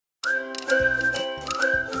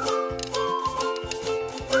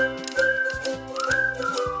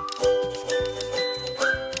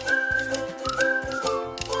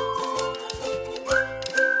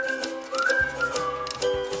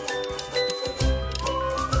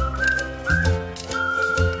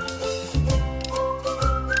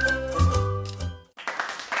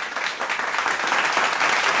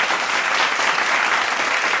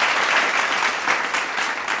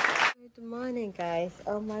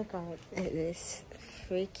my god, it is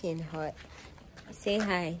freaking hot. Say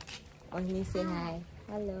hi. Only say hi.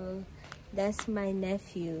 Hello. That's my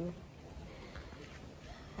nephew.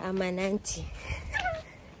 I'm an auntie.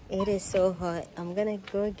 It is so hot. I'm gonna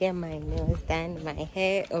go get my nails done. My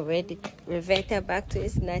hair already reverted back to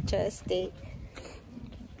its natural state.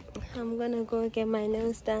 I'm gonna go get my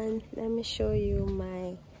nails done. Let me show you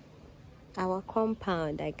our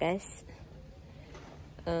compound, I guess.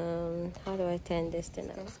 How do I turn this thing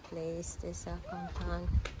up? This place, this is our compound.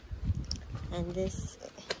 And this,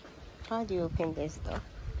 how do you open this door?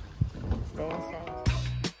 Stay inside.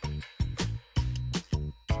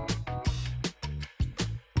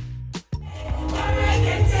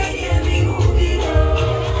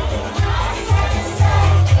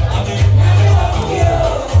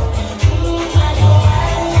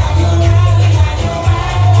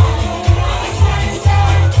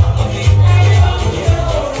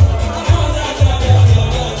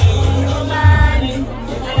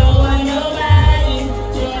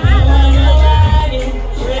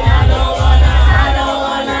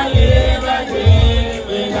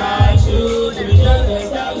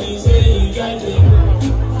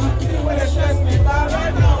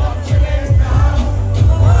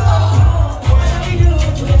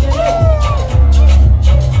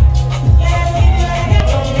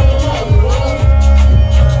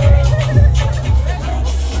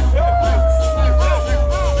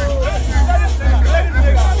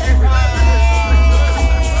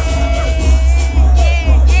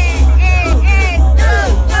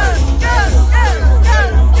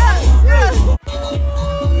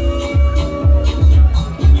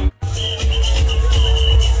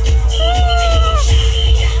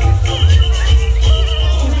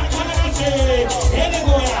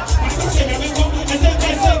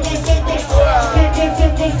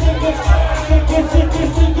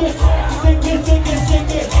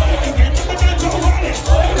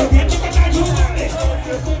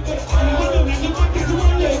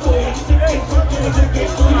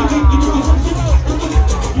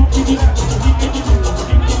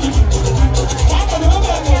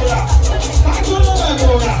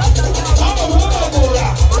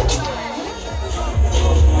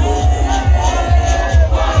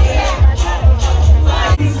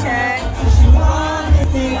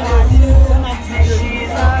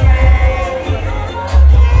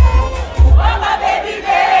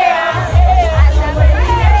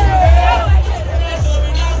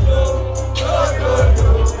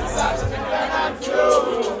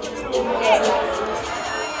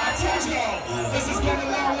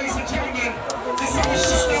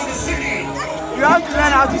 You have to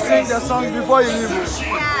learn how to sing the songs before you leave.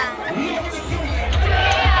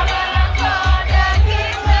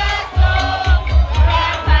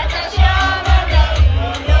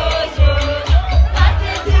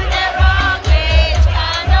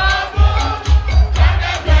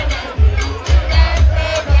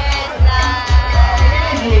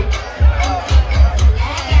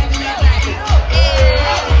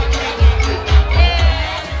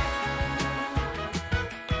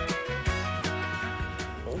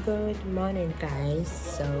 Good morning, guys.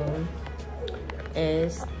 So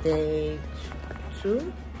it's day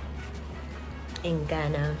 2 in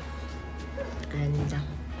Ghana, and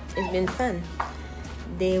it's been fun.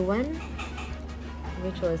 Day 1,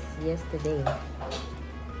 which was yesterday,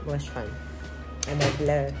 was fun and a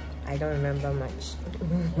blur. I don't remember much.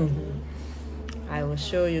 I will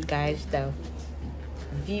show you guys the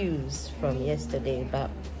views from yesterday, but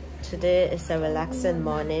today is a relaxing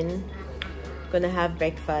morning. Gonna have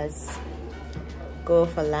breakfast, go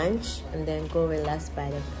for lunch, and then go relax by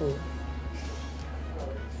the pool.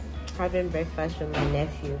 Having breakfast with my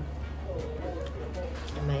nephew,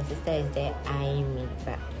 and my sister is there eyeing me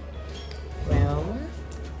back. Well,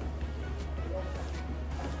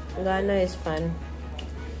 Ghana is fun,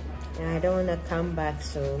 and I don't want to come back,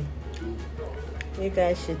 so you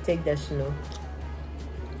guys should take the snow.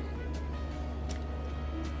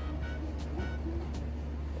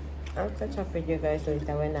 I'll catch up with you guys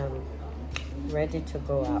later when I'm ready to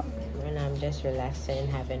go out, when I'm just relaxing and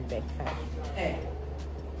having breakfast.